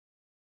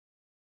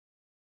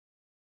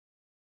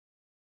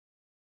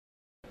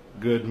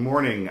Good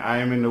morning. I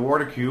am in the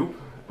water cube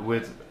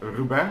with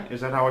Ruben.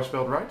 Is that how I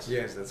spelled right?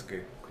 Yes, that's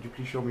good. Could you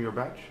please show me your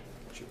badge?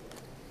 Sure.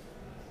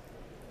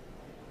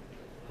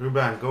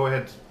 Ruben, go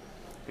ahead.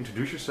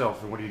 Introduce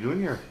yourself and what are you doing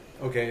here?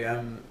 Okay,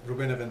 I'm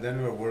Ruben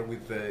Avendano. I work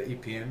with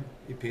EPM.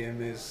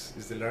 EPM is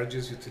the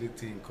largest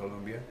utility in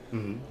Colombia.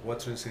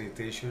 Water and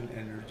sanitation,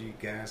 energy,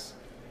 gas,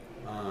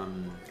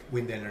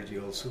 wind energy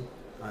also,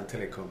 and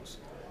telecoms.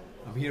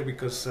 I'm here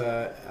because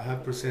I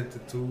have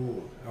attended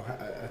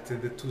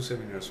two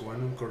seminars, one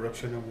on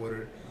corruption and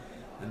water,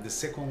 and the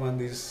second one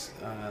is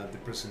the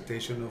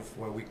presentation of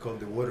what we call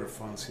the water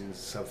funds in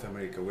South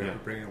America. We're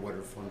preparing a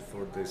water fund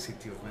for the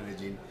city of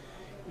Medellin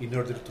in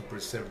order to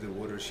preserve the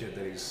watershed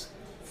that is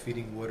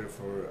feeding water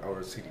for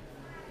our city.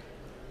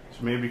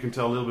 So maybe you can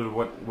tell a little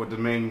bit what the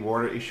main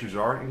water issues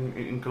are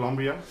in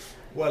Colombia?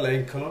 Well,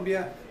 in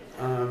Colombia,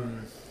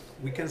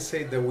 we can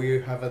say that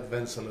we have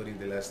advanced a lot in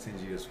the last 10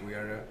 years. We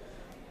are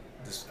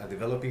a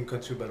developing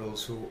country, but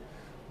also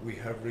we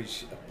have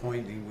reached a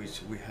point in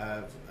which we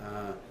have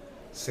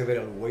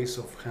several ways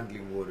of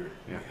handling water.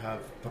 We have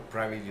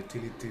private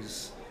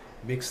utilities,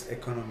 mixed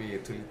economy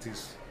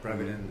utilities,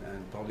 private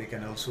and public,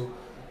 and also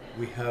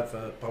we have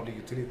public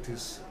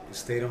utilities,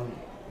 state-owned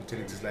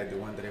utilities like the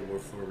one that I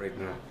work for right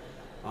now.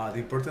 The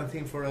important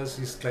thing for us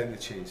is climate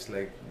change.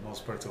 Like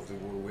most parts of the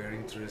world, we are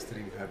interested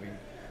in having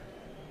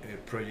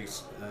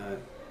projects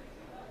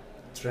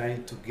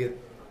trying to get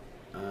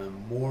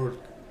more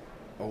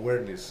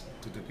awareness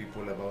to the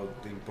people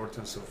about the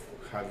importance of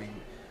having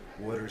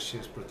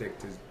watersheds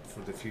protected for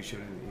the future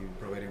in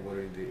providing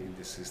water in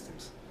the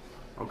systems.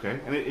 Okay,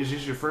 and is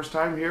this your first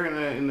time here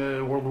in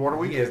the World Water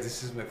Week? Yes,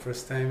 this is my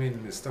first time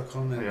in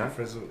Stockholm and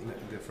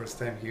the first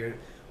time here.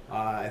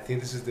 I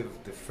think this is the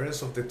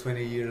first of the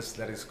 20 years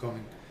that is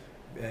coming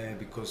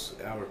because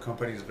our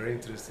company is very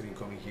interested in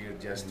coming here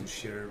just to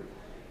share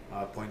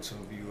points of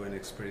view and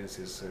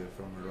experiences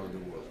from around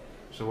the world.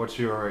 So what's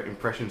your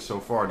impression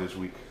so far this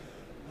week?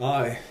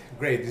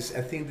 Great.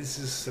 I think this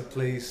is a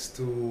place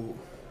to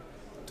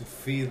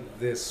feed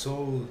the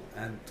soul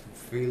and to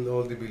feel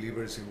all the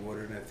believers in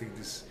water. And I think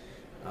this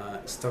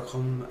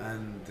Stockholm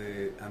and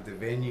the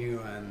venue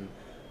and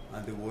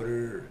the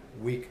Water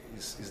Week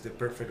is the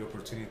perfect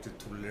opportunity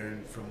to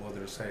learn from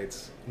other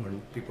sites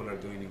what people are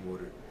doing in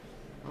water.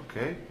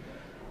 Okay.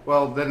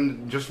 Well,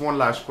 then just one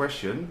last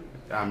question.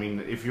 I mean,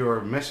 if your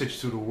message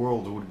to the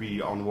world would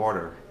be on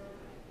water,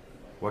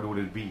 what would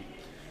it be?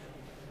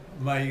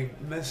 My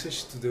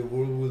message to the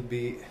world would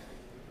be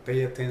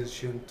pay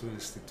attention to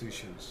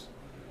institutions.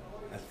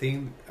 I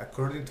think,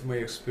 according to my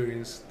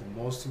experience,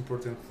 the most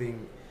important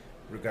thing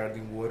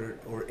regarding water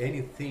or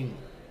anything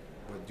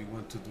what you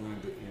want to do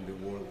in the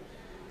world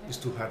is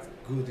to have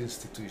good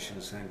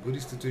institutions, and good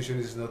institution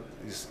is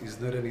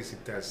not an easy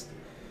task.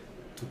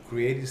 To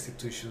create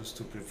institutions,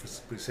 to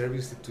preserve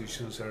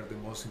institutions are the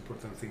most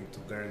important thing to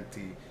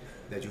guarantee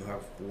that you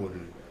have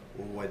water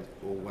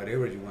or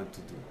whatever you want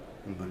to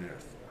do on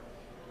earth.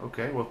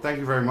 Okay, well thank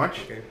you very much.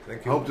 Okay,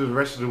 thank you. Hope the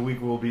rest of the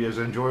week will be as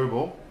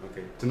enjoyable.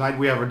 Okay. Tonight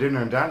we have our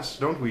dinner and dance,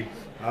 don't we?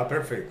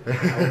 Perfect.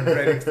 I'm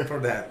ready for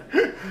that.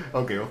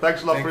 Okay, well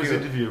thanks a lot for this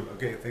interview.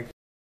 Okay, thank you.